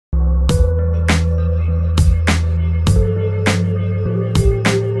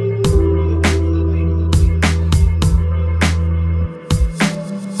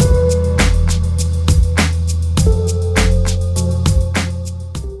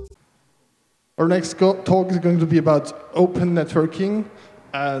Our next talk is going to be about open networking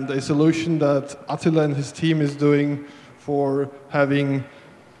and a solution that Attila and his team is doing for having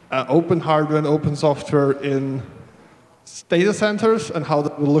open hardware and open software in data centers and how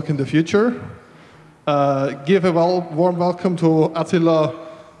that will look in the future. Give a warm welcome to Attilla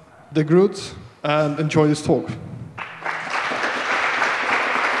de Groot and enjoy this talk.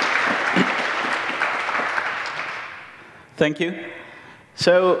 Thank you.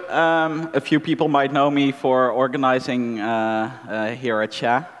 So a few people might know me for organizing here at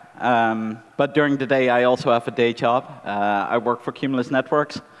SHA. But during the day, I also have a day job. I work for Cumulus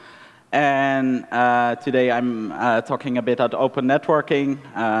Networks. And today I'm talking a bit about open networking,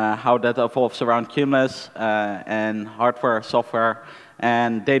 how that evolves around Cumulus, and hardware, software,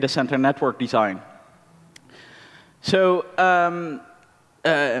 and data center network design. So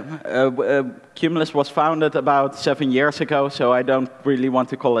Cumulus was founded about 7 years ago, so I don't really want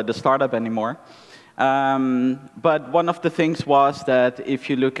to call it a startup anymore. But one of the things was that if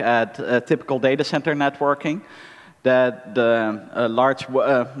you look at typical data center networking, that the large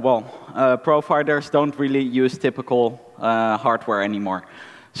providers don't really use typical hardware anymore.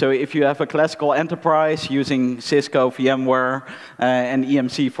 So if you have a classical enterprise using Cisco, VMware, and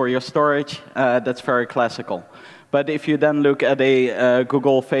EMC for your storage, that's very classical. But if you then look at a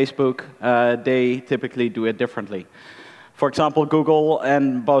Google, Facebook, they typically do it differently. For example, Google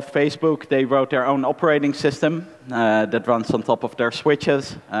and both Facebook, they wrote their own operating system that runs on top of their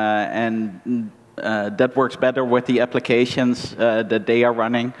switches, and that works better with the applications that they are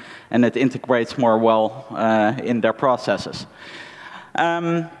running, and it integrates more well in their processes.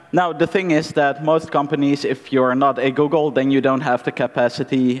 Now, the thing is that most companies, if you're not a Google, then you don't have the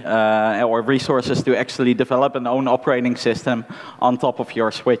capacity or resources to actually develop an own operating system on top of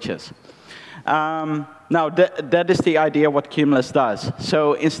your switches. Now, that is the idea what Cumulus does.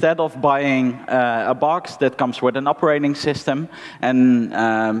 So instead of buying a box that comes with an operating system and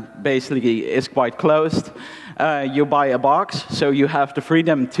basically is quite closed, you buy a box, so you have the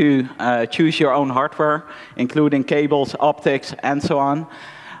freedom to choose your own hardware, including cables, optics, and so on.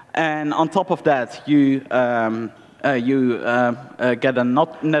 And on top of that, you get a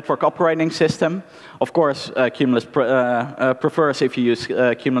network operating system. Of course, Cumulus prefers if you use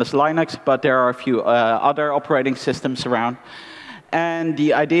Cumulus Linux, but there are a few other operating systems around. And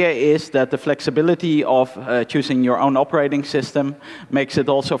the idea is that the flexibility of choosing your own operating system makes it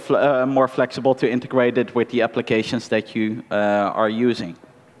also more flexible to integrate it with the applications that you are using.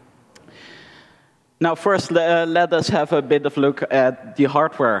 Now, first, let us have a bit of a look at the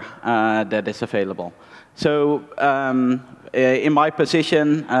hardware that is available. So, in my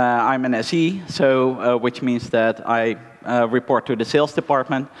position, I'm an SE, so which means that I report to the sales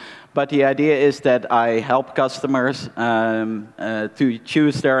department. But the idea is that I help customers to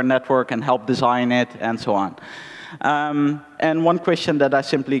choose their network and help design it and so on. And one question that I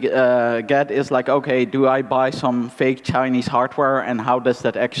simply get is like, okay, do I buy some fake Chinese hardware, and how does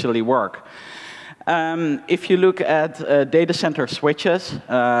that actually work? If you look at data center switches,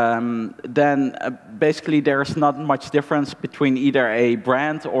 then basically there's not much difference between either a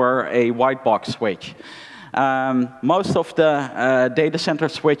brand or a white box switch. Most of the data center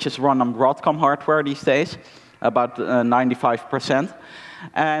switches run on Broadcom hardware these days, about 95%.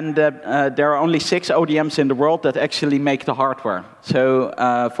 And there are only 6 ODMs in the world that actually make the hardware. So,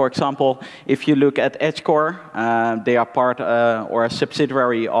 for example, if you look at EdgeCore, they are part or a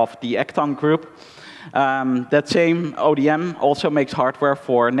subsidiary of the Acton group. That same ODM also makes hardware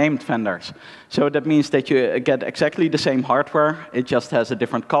for named vendors. So that means that you get exactly the same hardware, it just has a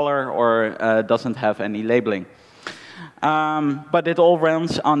different color or doesn't have any labeling. But it all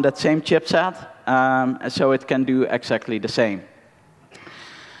runs on that same chipset, so it can do exactly the same.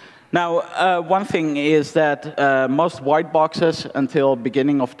 Now, one thing is that most white boxes until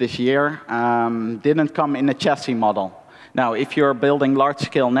beginning of this year didn't come in a chassis model. Now, if you're building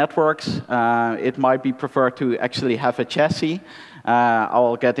large-scale networks, it might be preferred to actually have a chassis.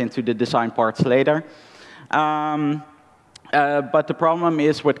 I'll get into the design parts later. But the problem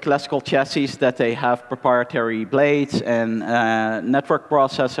is with classical chassis that they have proprietary blades and network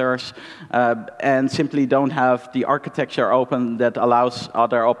processors and simply don't have the architecture open that allows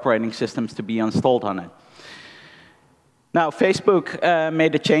other operating systems to be installed on it. Now, Facebook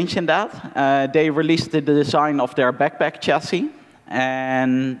made a change in that. They released the design of their backpack chassis.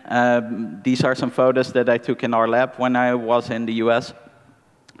 And these are some photos that I took in our lab when I was in the US.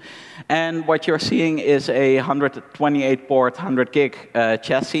 And what you're seeing is a 128-port, 100-gig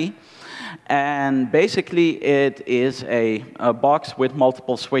chassis. And basically, it is a box with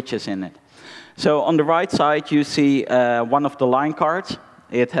multiple switches in it. So on the right side, you see one of the line cards.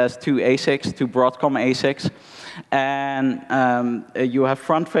 It has two ASICs, two Broadcom ASICs. And you have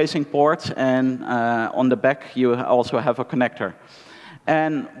front-facing ports, and on the back, you also have a connector.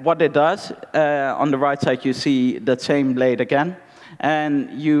 And what it does, on the right side, you see that same blade again. And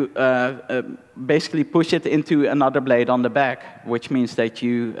you basically push it into another blade on the back, which means that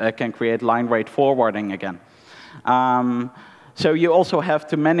you can create line rate forwarding again. So you also have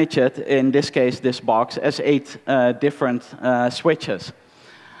to manage it, in this case, this box, as 8 different switches.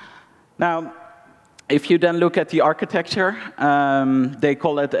 Now, if you then look at the architecture, they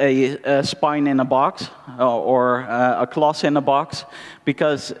call it a spine in a box, or a class in a box,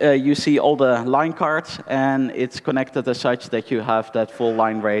 because you see all the line cards, and it's connected as such that you have that full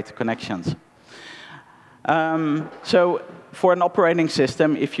line rate connections. So for an operating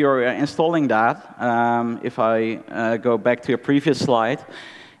system, if you're installing that, if I go back to a previous slide,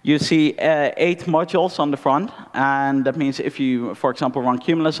 you see 8 modules on the front, and that means if you, for example, run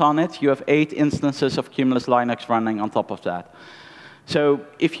Cumulus on it, you have 8 instances of Cumulus Linux running on top of that. So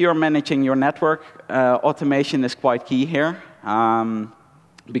if you're managing your network, automation is quite key here,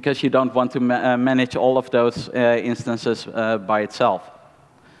 because you don't want to manage all of those instances by itself.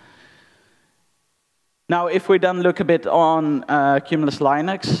 Now, if we then look a bit on Cumulus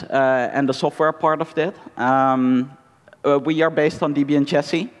Linux and the software part of it, we are based on Debian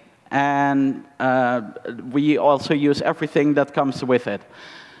chassis, and we also use everything that comes with it.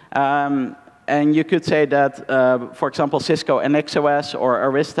 And you could say that, for example, Cisco NXOS or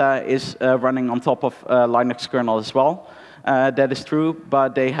Arista is running on top of Linux kernel as well. That is true,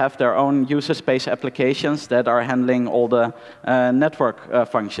 but they have their own user space applications that are handling all the network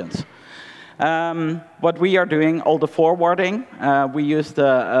functions. What we are doing, all the forwarding, we use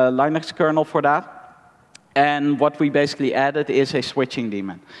the Linux kernel for that. And what we basically added is a switching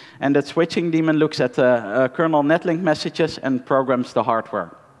daemon. And that switching daemon looks at the kernel netlink messages and programs the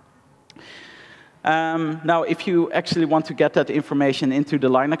hardware. Now, if you actually want to get that information into the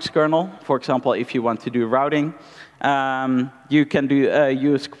Linux kernel, for example, if you want to do routing, you can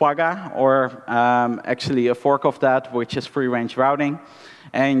use Quagga, or actually a fork of that, which is free-range routing.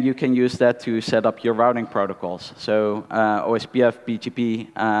 And you can use that to set up your routing protocols, so OSPF, BGP,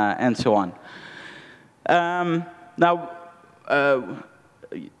 and so on. Now,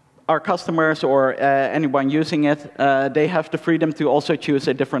 our customers or anyone using it, they have the freedom to also choose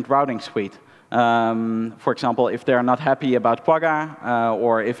a different routing suite. For example, if they're not happy about Quagga,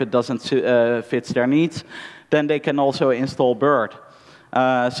 or if it doesn't fit their needs, then they can also install Bird.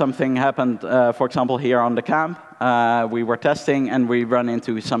 Something happened, for example, here on the camp. We were testing, and we run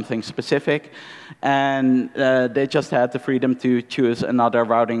into something specific. And they just had the freedom to choose another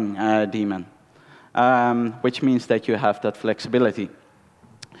routing daemon, which means that you have that flexibility.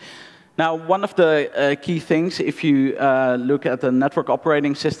 Now, one of the key things, if you look at the network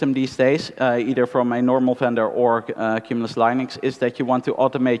operating system these days, either from a normal vendor or Cumulus Linux, is that you want to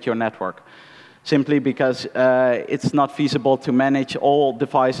automate your network. Simply because it's not feasible to manage all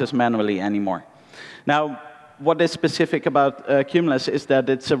devices manually anymore. Now, what is specific about Cumulus is that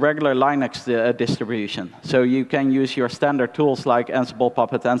it's a regular Linux distribution. So you can use your standard tools like Ansible,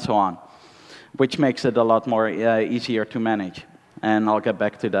 Puppet, and so on, which makes it a lot more easier to manage. And I'll get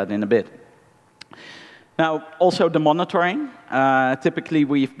back to that in a bit. Now, also the monitoring. Typically,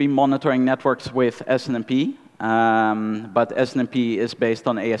 we've been monitoring networks with SNMP. But SNMP is based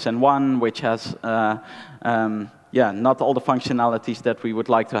on ASN1, which has not all the functionalities that we would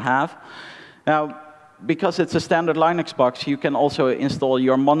like to have. Now, because it's a standard Linux box, you can also install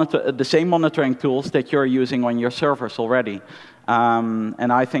your the same monitoring tools that you're using on your servers already.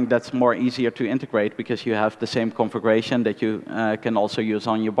 And I think that's more easier to integrate because you have the same configuration that you can also use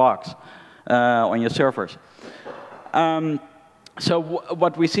on your box, on your servers. So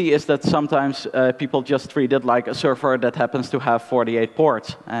what we see is that sometimes people just treat it like a server that happens to have 48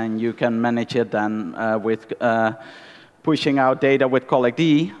 ports, and you can manage it then with pushing out data with collecd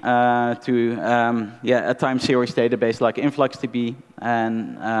to a time series database like InfluxDB,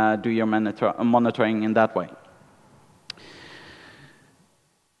 and do your monitoring in that way.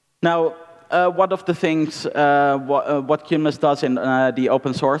 Now, one of the things what Cumulus does in the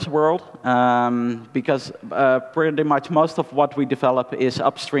open source world, because pretty much most of what we develop is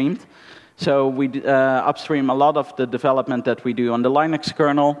upstreamed. So we upstream a lot of the development that we do on the Linux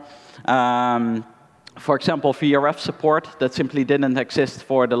kernel. For example, VRF support that simply didn't exist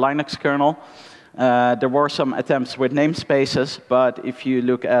for the Linux kernel. There were some attempts with namespaces, but if you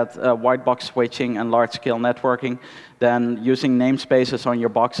look at white box switching and large-scale networking, then using namespaces on your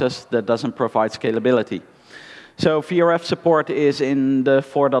boxes, that doesn't provide scalability. So VRF support is in the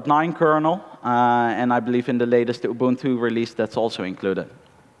 4.9 kernel, and I believe in the latest Ubuntu release that's also included.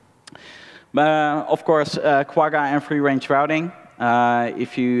 Of course, Quagga and free-range routing.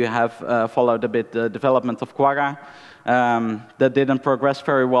 If you have followed a bit the development of Quagga, that didn't progress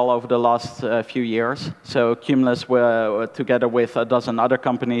very well over the last few years. So Cumulus, together with a dozen other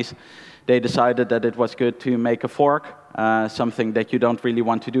companies, they decided that it was good to make a fork, something that you don't really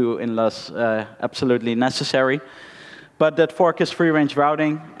want to do unless absolutely necessary. But that fork is free-range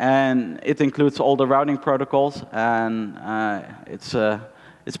routing, and it includes all the routing protocols, and it's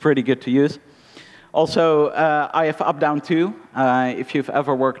pretty good to use. Also, IF up-down too. If you've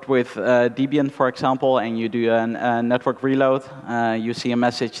ever worked with Debian, for example, and you do a network reload, you see a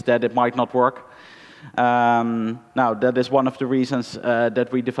message that it might not work. Now, that is one of the reasons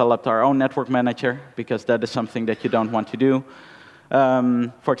that we developed our own network manager, because that is something that you don't want to do.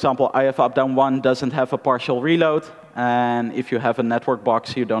 For example, IF up-down 1 doesn't have a partial reload, and if you have a network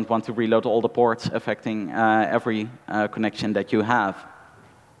box, you don't want to reload all the ports, affecting every connection that you have.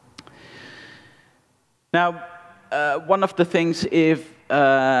 Now, one of the things, if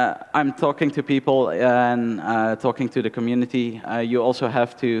I'm talking to people and talking to the community, you also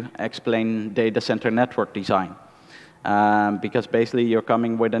have to explain data center network design. Because basically you're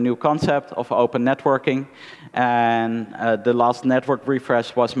coming with a new concept of open networking, and the last network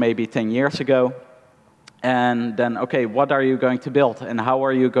refresh was maybe 10 years ago. And then, okay, what are you going to build, and how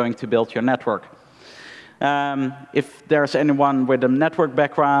are you going to build your network? If there's anyone with a network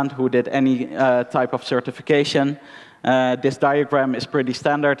background who did any type of certification, this diagram is pretty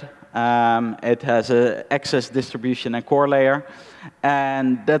standard. It has an access, distribution, and core layer.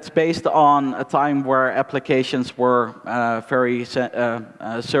 And that's based on a time where applications were very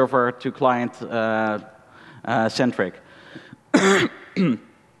server-to-client centric.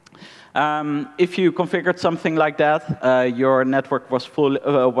 If you configured something like that, your network was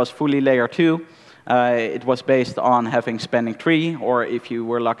fully layer 2. It was based on having spanning tree, or if you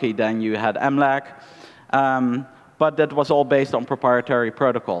were lucky, then you had MLAC. But that was all based on proprietary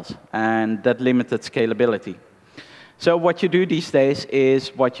protocols, and that limited scalability. So what you do these days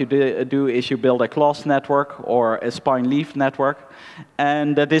is, you build a closed network or a spine-leaf network,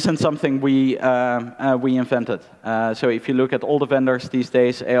 and that isn't something we invented. So if you look at all the vendors these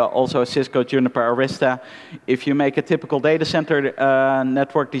days, also Cisco, Juniper, Arista, if you make a typical data center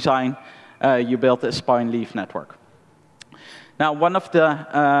network design, you build a spine-leaf network. Now, one of the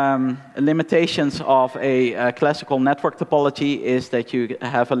limitations of a classical network topology is that you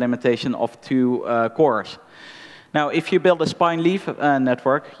have a limitation of 2 cores. Now, if you build a spine-leaf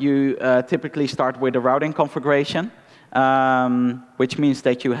network, you typically start with a routing configuration, which means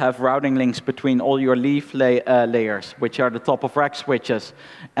that you have routing links between all your leaf layers, which are the top of rack switches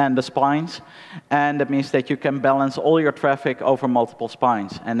and the spines. And that means that you can balance all your traffic over multiple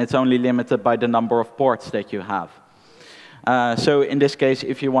spines, and it's only limited by the number of ports that you have. So in this case,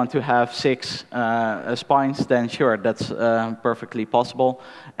 if you want to have 6 spines, then sure, that's perfectly possible.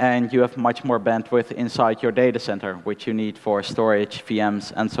 And you have much more bandwidth inside your data center, which you need for storage,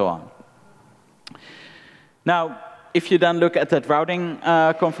 VMs, and so on. Now, if you then look at that routing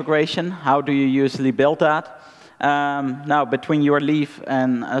configuration, how do you usually build that? Now, between your leaf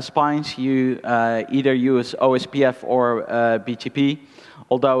and spines, you either use OSPF or BGP.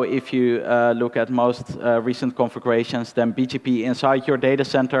 Although if you look at most recent configurations, then BGP inside your data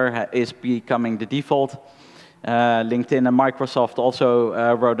center is becoming the default. LinkedIn and Microsoft also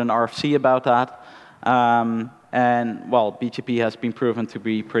wrote an RFC about that. And, well, BGP has been proven to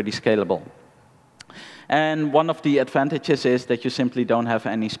be pretty scalable. And one of the advantages is that you simply don't have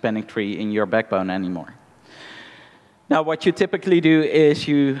any spanning tree in your backbone anymore. Now, what you typically do is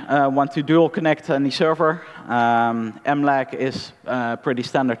you want to dual connect any server. MLAC is pretty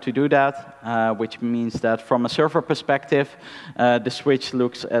standard to do that, which means that from a server perspective, the switch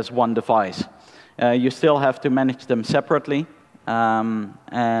looks as one device. You still have to manage them separately,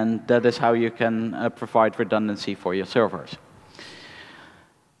 and that is how you can provide redundancy for your servers.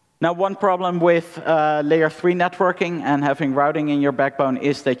 Now, one problem with layer 3 networking and having routing in your backbone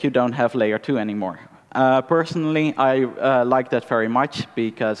is that you don't have layer 2 anymore. Personally, I like that very much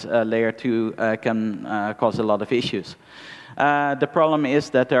because layer 2 can cause a lot of issues. The problem is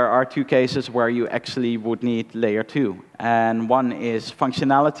that there are 2 cases where you actually would need layer 2. And one is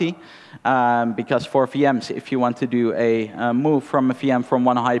functionality, because for VMs, if you want to do a move from a VM from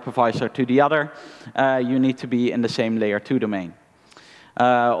one hypervisor to the other, you need to be in the same layer 2 domain.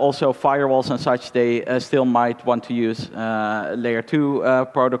 Also, firewalls and such, they still might want to use layer 2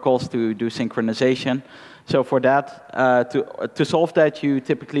 protocols to do synchronization. So for that, to solve that, you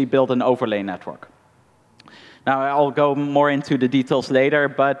typically build an overlay network. Now, I'll go more into the details later,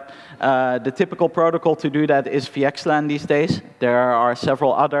 but the typical protocol to do that is VXLAN these days. There are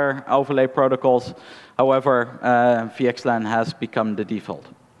several other overlay protocols. However, VXLAN has become the default.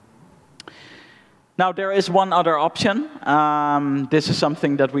 Now, there is one other option. This is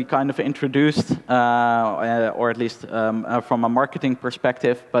something that we kind of introduced, or at least from a marketing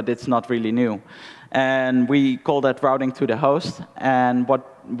perspective, but it's not really new. And we call that routing to the host. And what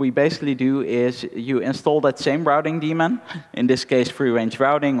we basically do is you install that same routing daemon, in this case free-range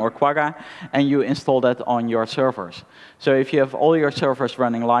routing or Quagga, and you install that on your servers. So if you have all your servers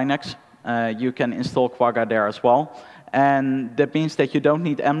running Linux, you can install Quagga there as well. And that means that you don't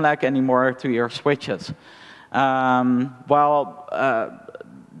need MLAG anymore to your switches.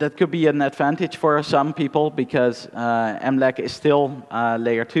 That could be an advantage for some people because MLAG is still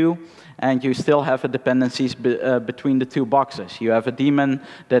layer 2, and you still have dependencies between the two boxes. You have a daemon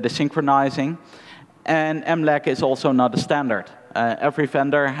that is synchronizing, and MLAG is also not a standard. Every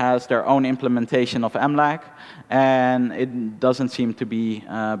vendor has their own implementation of MLAG, and it doesn't seem to be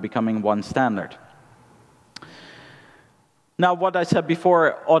becoming one standard. Now, what I said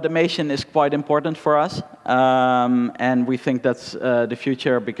before, automation is quite important for us, and we think that's the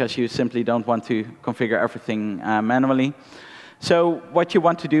future because you simply don't want to configure everything manually. So what you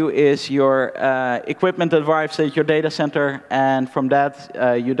want to do is your equipment arrives at your data center, and from that,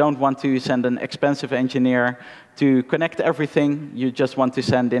 you don't want to send an expensive engineer to connect everything. You just want to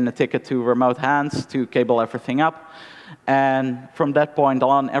send in a ticket to remote hands to cable everything up, and from that point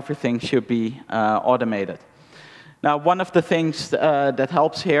on, everything should be automated. Now, one of the things that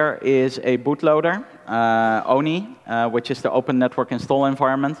helps here is a bootloader, ONI, which is the Open Network Install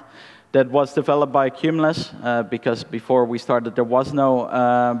Environment, that was developed by Cumulus, because before we started, there was no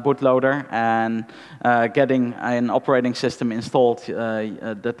bootloader, and getting an operating system installed,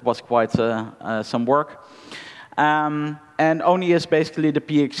 that was quite some work. And ONI is basically the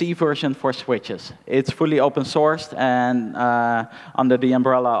PXE version for switches. It's fully open sourced and under the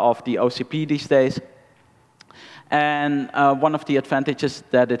umbrella of the OCP these days. And one of the advantages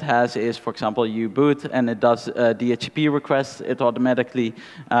that it has is, for example, you boot and it does DHCP requests. It automatically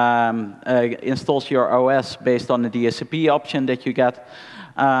installs your OS based on the DHCP option that you get.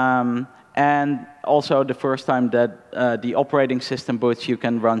 And also, the first time that the operating system boots, you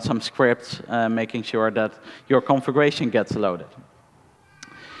can run some scripts, making sure that your configuration gets loaded.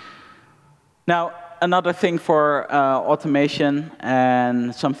 Now, another thing for automation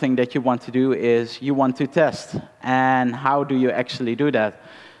and something that you want to do is you want to test. And how do you actually do that?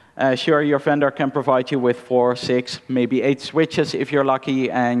 Sure, your vendor can provide you with 4, 6, maybe 8 switches if you're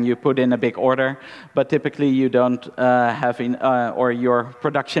lucky, and you put in a big order. But typically, you don't have, or your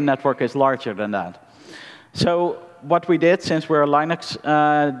production network is larger than that. So what we did, since we're a Linux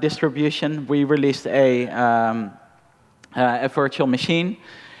distribution, we released a virtual machine.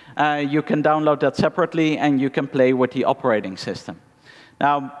 You can download that separately, and you can play with the operating system.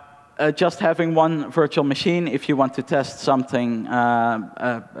 Now, just having one virtual machine, if you want to test something,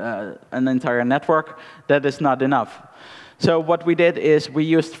 an entire network, that is not enough. So what we did is we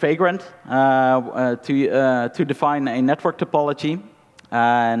used Vagrant to define a network topology.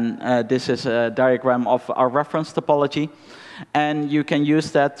 And this is a diagram of our reference topology. And you can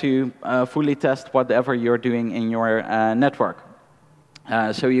use that to fully test whatever you're doing in your network.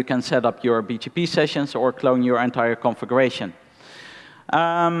 So you can set up your BGP sessions or clone your entire configuration.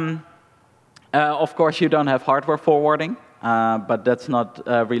 Of course, you don't have hardware forwarding, but that's not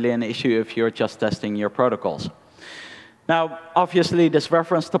really an issue if you're just testing your protocols. Now, obviously, this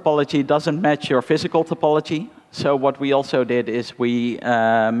reference topology doesn't match your physical topology. So what we also did is we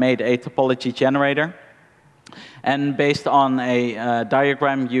made a topology generator. And based on a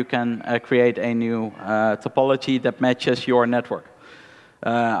diagram, you can create a new topology that matches your network.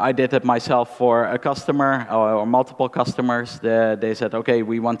 I did it myself for a customer or multiple customers. They said, OK,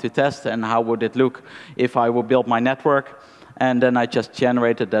 we want to test, and how would it look if I would build my network? And then I just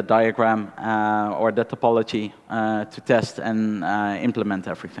generated that diagram or that topology to test and implement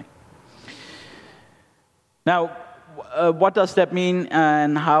everything. Now, what does that mean,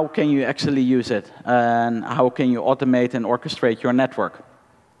 and how can you actually use it? And how can you automate and orchestrate your network?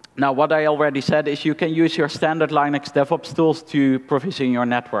 Now, what I already said is you can use your standard Linux DevOps tools to provision your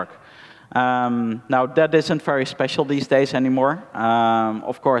network. Now, that isn't very special these days anymore.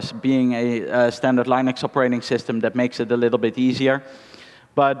 Of course, being a standard Linux operating system, that makes it a little bit easier.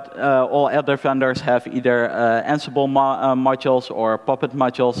 But all other vendors have either Ansible modules or Puppet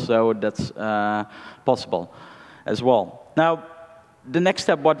modules, so that's possible as well. Now, the next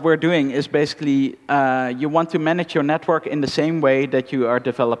step, what we're doing is basically you want to manage your network in the same way that you are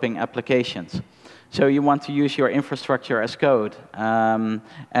developing applications. So you want to use your infrastructure as code, and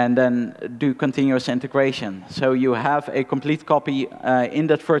then do continuous integration. So you have a complete copy in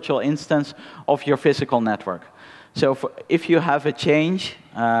that virtual instance of your physical network. So if you have a change,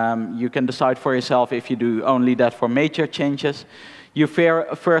 you can decide for yourself if you do only that for major changes. You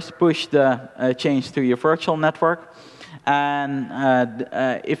first push the change to your virtual network. And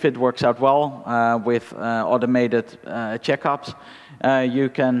if it works out well with automated checkups, you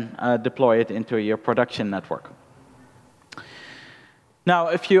can deploy it into your production network. Now,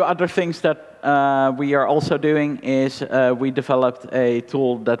 a few other things that we are also doing is we developed a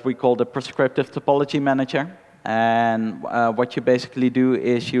tool that we call the Prescriptive Topology Manager. And what you basically do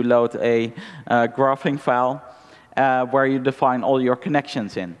is you load a graphing file where you define all your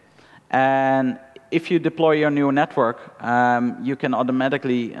connections in. And if you deploy your new network, you can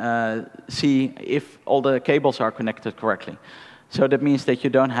automatically see if all the cables are connected correctly. So that means that you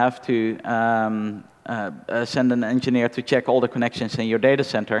don't have to send an engineer to check all the connections in your data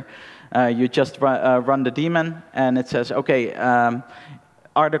center. You just run the daemon, and it says, OK,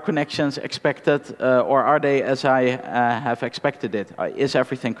 are the connections expected, or are they as I have expected it? Is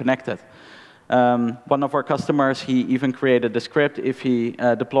everything connected? One of our customers, he even created a script. If he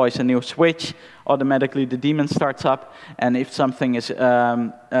deploys a new switch, automatically the daemon starts up. And if something is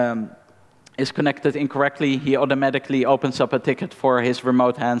connected incorrectly, he automatically opens up a ticket for his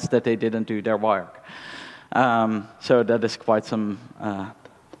remote hands that they didn't do their work. So that is quite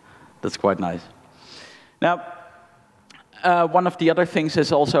that's quite nice. Now, one of the other things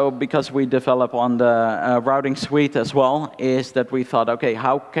is also, because we develop on the routing suite as well, is that we thought, OK,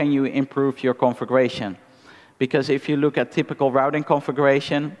 how can you improve your configuration? Because if you look at typical routing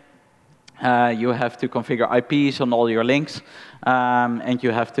configuration, you have to configure IPs on all your links, and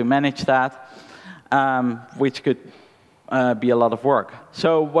you have to manage that, which could be a lot of work.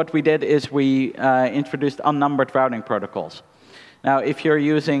 So what we did is we introduced unnumbered routing protocols. Now, if you're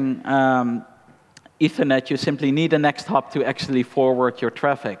using Ethernet, you simply need a next hop to actually forward your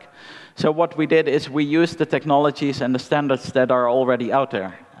traffic. So what we did is we used the technologies and the standards that are already out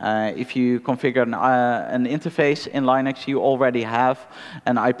there. If you configure an interface in Linux, you already have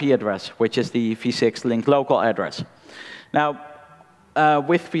an IP address, which is the v6 link local address. Now,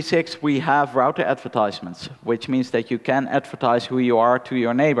 with v6, we have router advertisements, which means that you can advertise who you are to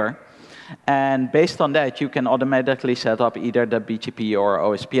your neighbor. And based on that, you can automatically set up either the BGP or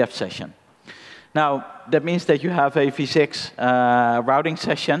OSPF session. Now, that means that you have a v6 routing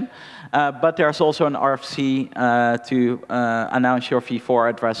session, but there's also an RFC to announce your v4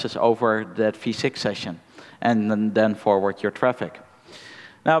 addresses over that v6 session, and then forward your traffic.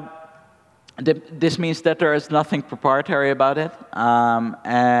 Now, this means that there is nothing proprietary about it,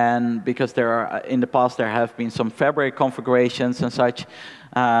 and because in the past there have been some fabric configurations and such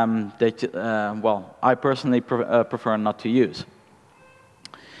that, well, I personally prefer not to use.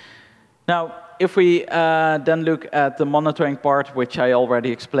 Now, if we then look at the monitoring part, which I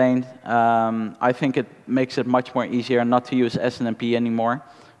already explained, I think it makes it much more easier not to use SNMP anymore.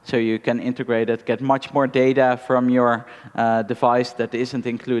 So you can integrate it, get much more data from your device that isn't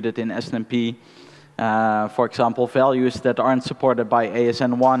included in SNMP. For example, values that aren't supported by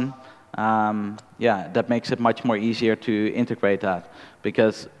ASN1. Yeah, that makes it much more easier to integrate that.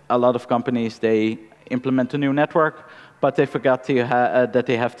 Because a lot of companies, they implement a new network, but they forgot that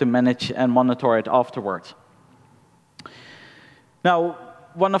they have to manage and monitor it afterwards. Now,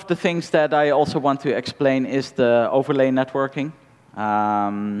 one of the things that I also want to explain is the overlay networking,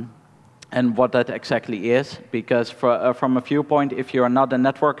 and what that exactly is. Because from a viewpoint, if you're not a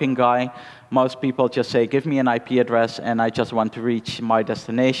networking guy, most people just say, give me an IP address, and I just want to reach my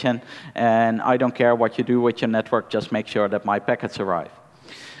destination, and I don't care what you do with your network, just make sure that my packets arrive.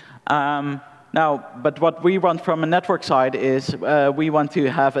 Now, but what we want from a network side is we want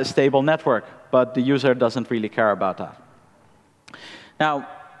to have a stable network, but the user doesn't really care about that. Now,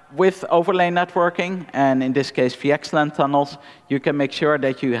 with overlay networking, and in this case VXLAN tunnels, you can make sure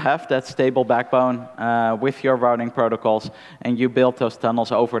that you have that stable backbone with your routing protocols, and you build those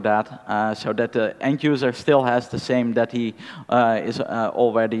tunnels over that so that the end user still has the same that he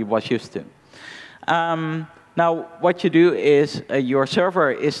already was used to. Now, what you do is your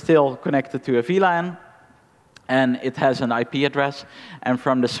server is still connected to a VLAN, and it has an IP address. And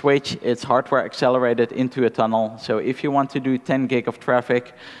from the switch, it's hardware accelerated into a tunnel. So if you want to do 10 gig of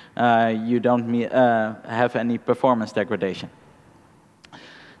traffic, you don't have any performance degradation.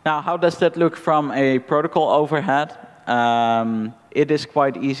 Now, how does that look from a protocol overhead? It is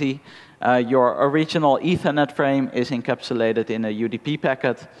quite easy. Your original Ethernet frame is encapsulated in a UDP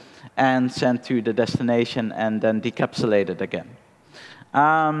packet and sent to the destination and then decapsulated again.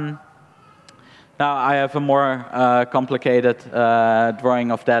 Now, Now, I have a more complicated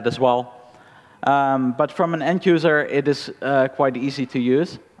drawing of that as well. But from an end user, it is quite easy to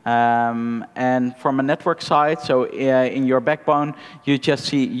use. And from a network side, so in your backbone, you just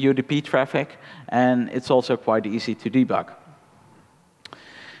see UDP traffic, and it's also quite easy to debug.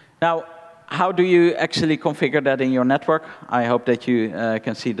 Now, how do you actually configure that in your network? I hope that you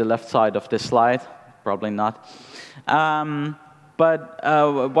can see the left side of this slide. Probably not. But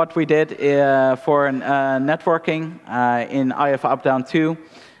what we did for networking in IF Updown 2,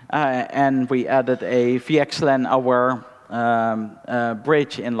 and we added a VXLAN-aware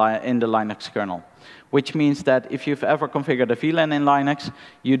bridge in the Linux kernel, which means that if you've ever configured a VLAN in Linux,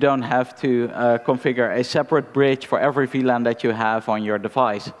 you don't have to configure a separate bridge for every VLAN that you have on your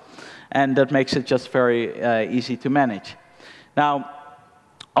device. And that makes it just very easy to manage. Now,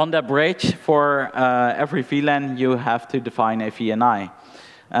 on that bridge, for every VLAN, you have to define a VNI.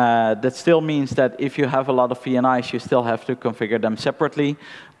 That still means that if you have a lot of VNIs, you still have to configure them separately.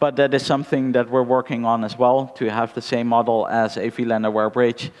 But that is something that we're working on as well, to have the same model as a VLAN-aware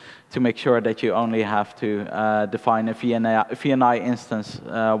bridge, to make sure that you only have to define a VNI instance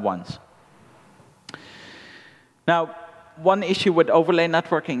once. Now, one issue with overlay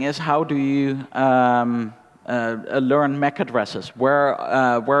networking is how do you learn MAC addresses?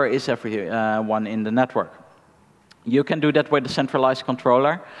 Where is everyone in the network? You can do that with a centralized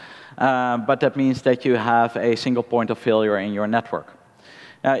controller, but that means that you have a single point of failure in your network.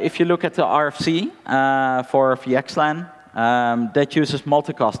 Now, if you look at the RFC for VXLAN, that uses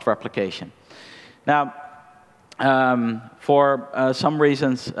multicast replication. Now, for some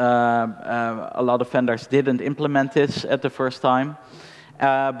reasons, a lot of vendors didn't implement this at the first time.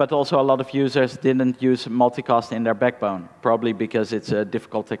 But also a lot of users didn't use multicast in their backbone, probably because it's a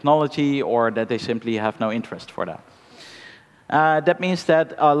difficult technology or that they simply have no interest for that. That means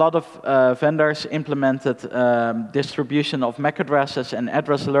that a lot of vendors implemented distribution of MAC addresses and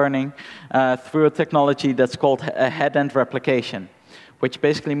address learning through a technology that's called a head-end replication, which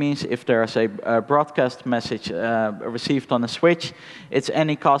basically means if there's a broadcast message received on a switch, it's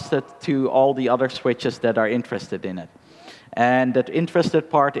anycasted to all the other switches that are interested in it. And that interested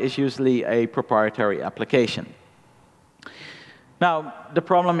part is usually a proprietary application. Now, the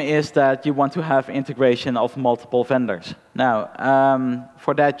problem is that you want to have integration of multiple vendors. Now,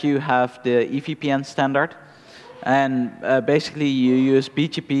 for that, you have the EVPN standard. And basically, you use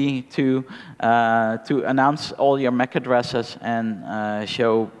BGP to announce all your MAC addresses and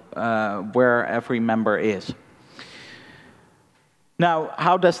show where every member is. Now,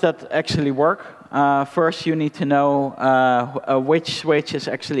 how does that actually work? First, you need to know which switch is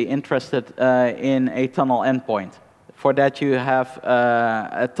actually interested in a tunnel endpoint. For that, you have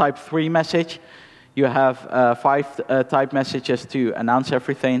a type 3 message. You have 5 type messages to announce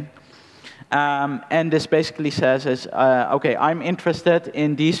everything. And this basically says, OK, I'm interested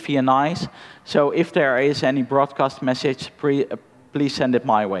in these VNIs. So if there is any broadcast message, please send it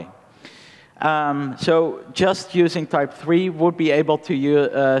my way. So just using type 3 would be able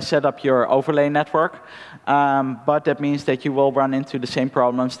to set up your overlay network. But that means that you will run into the same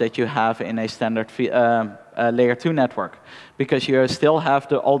problems that you have in a standard layer 2 network, because you still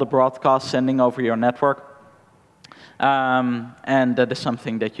have all the broadcasts sending over your network. And that is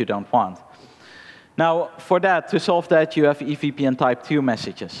something that you don't want. Now, for that, to solve that, you have EVPN type 2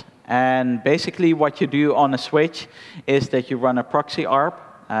 messages. And basically, what you do on a switch is that you run a proxy ARP.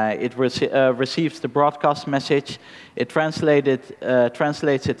 It receives the broadcast message. It translates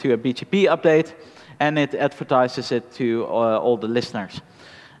it to a BGP update, and it advertises it to all the listeners.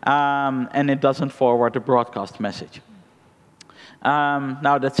 And it doesn't forward the broadcast message.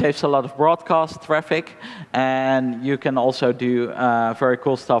 Now, that saves a lot of broadcast traffic, and you can also do very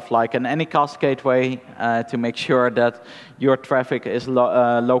cool stuff like an Anycast gateway to make sure that your traffic is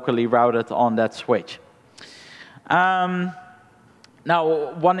locally routed on that switch.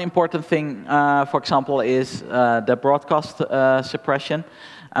 Now, one important thing, for example, is the broadcast suppression.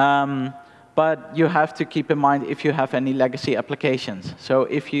 But you have to keep in mind if you have any legacy applications. So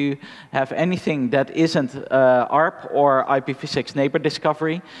if you have anything that isn't ARP or IPv6 neighbor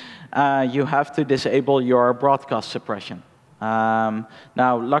discovery, you have to disable your broadcast suppression.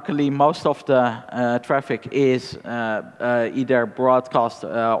 Now, luckily, most of the traffic is either broadcast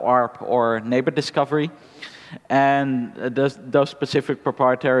ARP or neighbor discovery. And those specific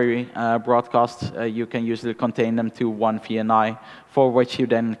proprietary broadcasts, you can usually contain them to one VNI, for which you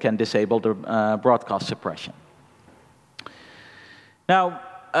then can disable the broadcast suppression. Now,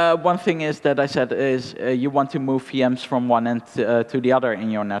 one thing is that I said is you want to move VMs from one end to the other in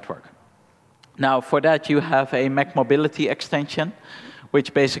your network. Now, for that, you have a MAC mobility extension,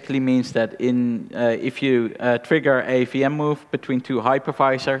 which basically means that if you trigger a VM move between two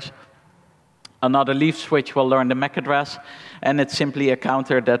hypervisors, another leaf switch will learn the MAC address, and it's simply a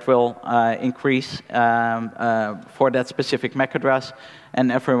counter that will increase for that specific MAC address,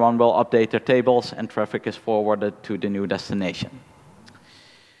 and everyone will update their tables, and traffic is forwarded to the new destination.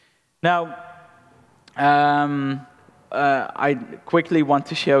 Now, I quickly want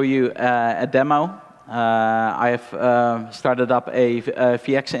to show you a demo. I have started up a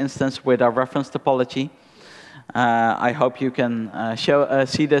VX instance with our reference topology. I hope you can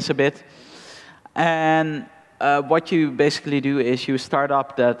see this a bit. And what you basically do is you start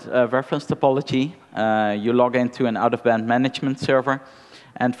up that reference topology. You log into an out-of-band management server.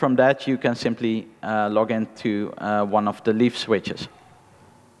 And from that, you can simply log into one of the leaf switches.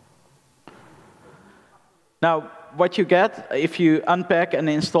 Now, what you get, if you unpack and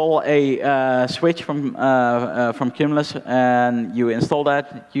install a switch from Cumulus and you install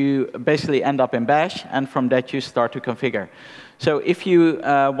that, you basically end up in Bash, and from that you start to configure. So if you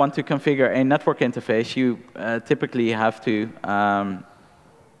want to configure a network interface, you typically have to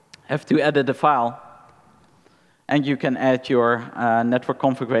edit the file, and you can add your network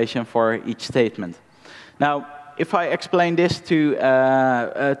configuration for each statement. Now, if I explain this to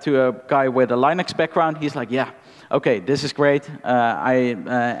a guy with a Linux background, he's like, yeah, OK, this is great,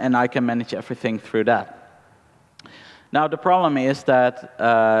 and I can manage everything through that. Now, the problem is that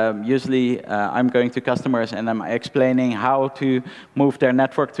usually I'm going to customers and I'm explaining how to move their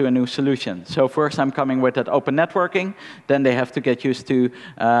network to a new solution. So first I'm coming with that open networking. Then they have to get used to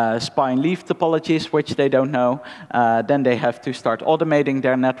spine leaf topologies, which they don't know. Then they have to start automating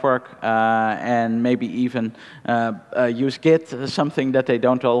their network and maybe even use Git, something that they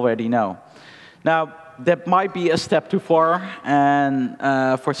don't already know. Now, that might be a step too far and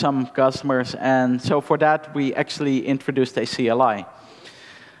for some customers. And so for that, we actually introduced a CLI.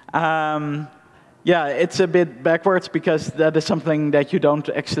 Yeah, it's a bit backwards because that is something that you don't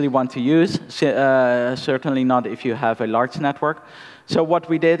actually want to use, certainly not if you have a large network. So what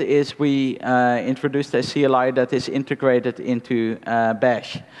we did is we introduced a CLI that is integrated into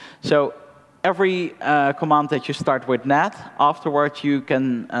Bash. So every command that you start with NAT, afterwards you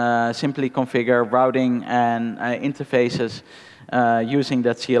can simply configure routing and interfaces using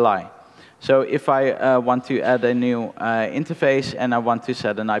that CLI. So if I want to add a new interface and I want to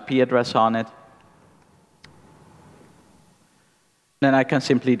set an IP address on it, then I can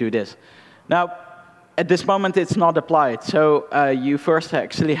simply do this. Now, at this moment, it's not applied. So you first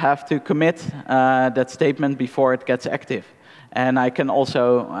actually have to commit that statement before it gets active. And I can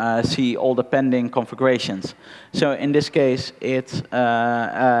also see all the pending configurations. So in this case, it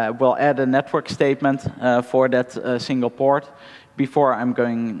will add a network statement for that single port before I'm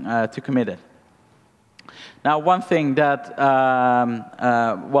going to commit it. Now, one thing that,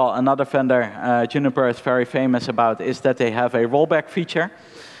 well, another vendor, Juniper, is very famous about is that they have a rollback feature.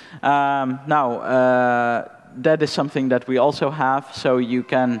 That is something that we also have. So you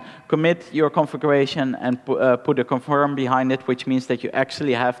can commit your configuration and put a confirm behind it, which means that you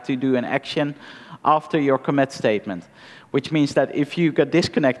actually have to do an action after your commit statement, which means that if you get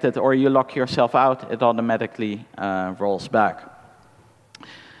disconnected or you lock yourself out, it automatically rolls back.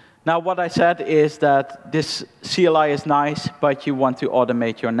 Now, what I said is that this CLI is nice, but you want to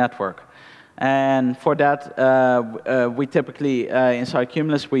automate your network. And for that, we typically, inside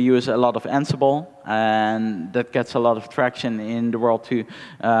Cumulus, we use a lot of Ansible, and that gets a lot of traction in the world to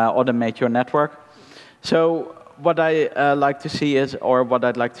automate your network. So what I like to see is, or what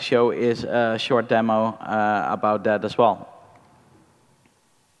I'd like to show is a short demo about that as well.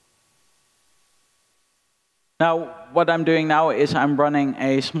 Now, what I'm doing now is I'm running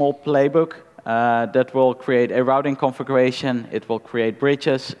a small playbook that will create a routing configuration. It will create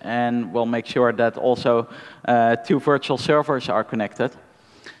bridges and will make sure that also 2 virtual servers are connected.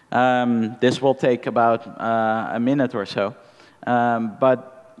 This will take about a minute or so.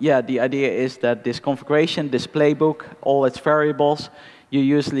 But yeah, the idea is that this configuration, this playbook, all its variables, you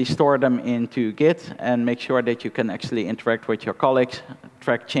usually store them into Git and make sure that you can actually interact with your colleagues,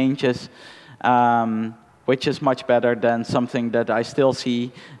 track changes. Which is much better than something that I still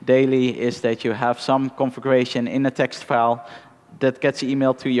see daily, is that you have some configuration in a text file that gets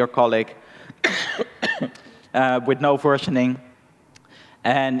emailed to your colleague with no versioning.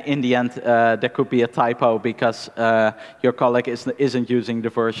 And in the end, there could be a typo because your colleague isn't using the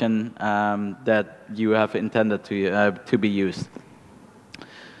version that you have intended to be used.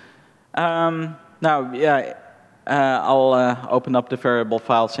 Now, yeah, I'll open up the variable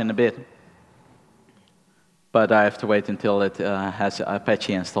files in a bit. But I have to wait until it has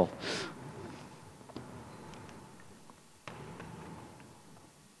Apache installed.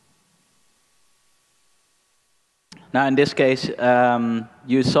 Now, in this case,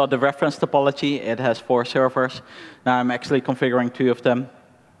 you saw the reference topology. It has 4 servers. Now, I'm actually configuring 2 of them,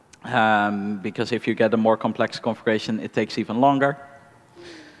 because if you get a more complex configuration, it takes even longer.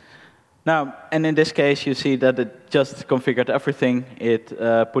 Now, and in this case, you see that it just configured everything. It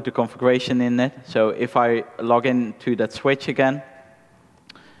put the configuration in it. So if I log in to that switch again,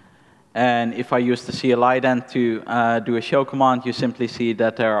 and if I use the CLI then to do a show command, you simply see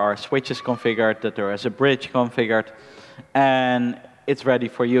that there are switches configured, that there is a bridge configured, and it's ready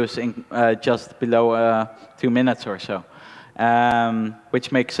for use in just below 2 minutes or so,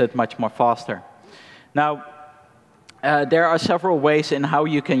 which makes it much more faster. Now, there are several ways in how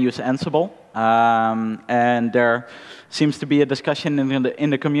you can use Ansible, and there seems to be a discussion in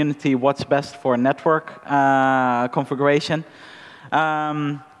the community what's best for network configuration.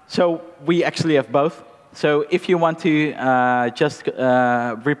 So we actually have both. So if you want to just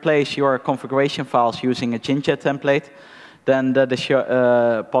replace your configuration files using a Jinja template, then that is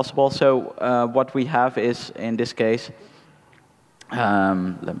possible. So what we have is, in this case,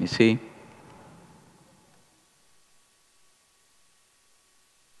 let me see.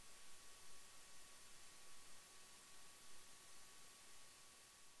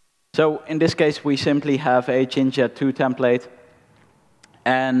 So in this case, we simply have a Jinja 2 template.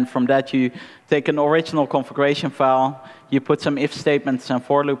 And from that, you take an original configuration file, you put some if statements and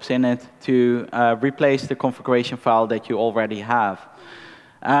for loops in it to replace the configuration file that you already have.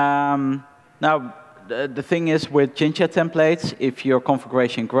 Now, the thing is with Jinja templates, if your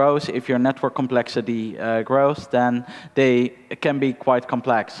configuration grows, if your network complexity grows, then they can be quite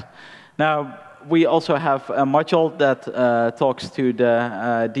complex. Now, we also have a module that talks to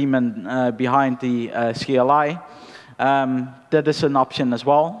the daemon behind the CLI. That is an option as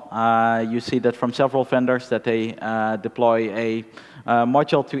well. You see that from several vendors that they deploy a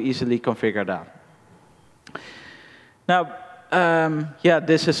module to easily configure that. Now, yeah,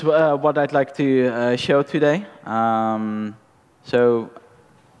 this is what I'd like to show today. So,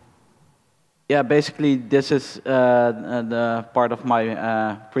 yeah, basically, this is the part of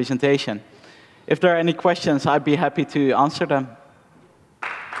my presentation. If there are any questions, I'd be happy to answer them.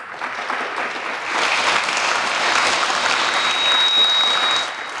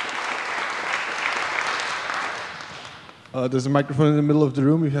 There's a microphone in the middle of the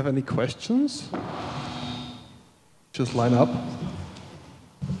room. If you have any questions, just line up.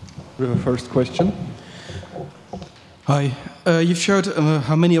 We have a first question. Hi. You've showed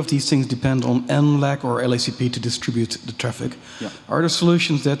how many of these things depend on NLAC or LACP to distribute the traffic. Yeah. Are there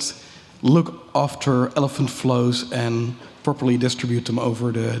solutions that look after elephant flows and properly distribute them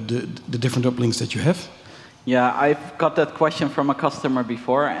over the different uplinks that you have? Yeah, I've got that question from a customer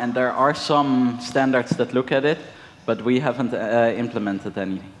before, and there are some standards that look at it, but we haven't implemented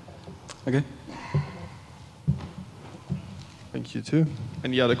any. Okay. Thank you, too.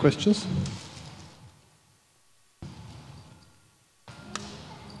 Any other questions?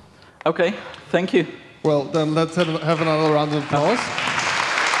 Okay, thank you. Well, then let's have another round of applause.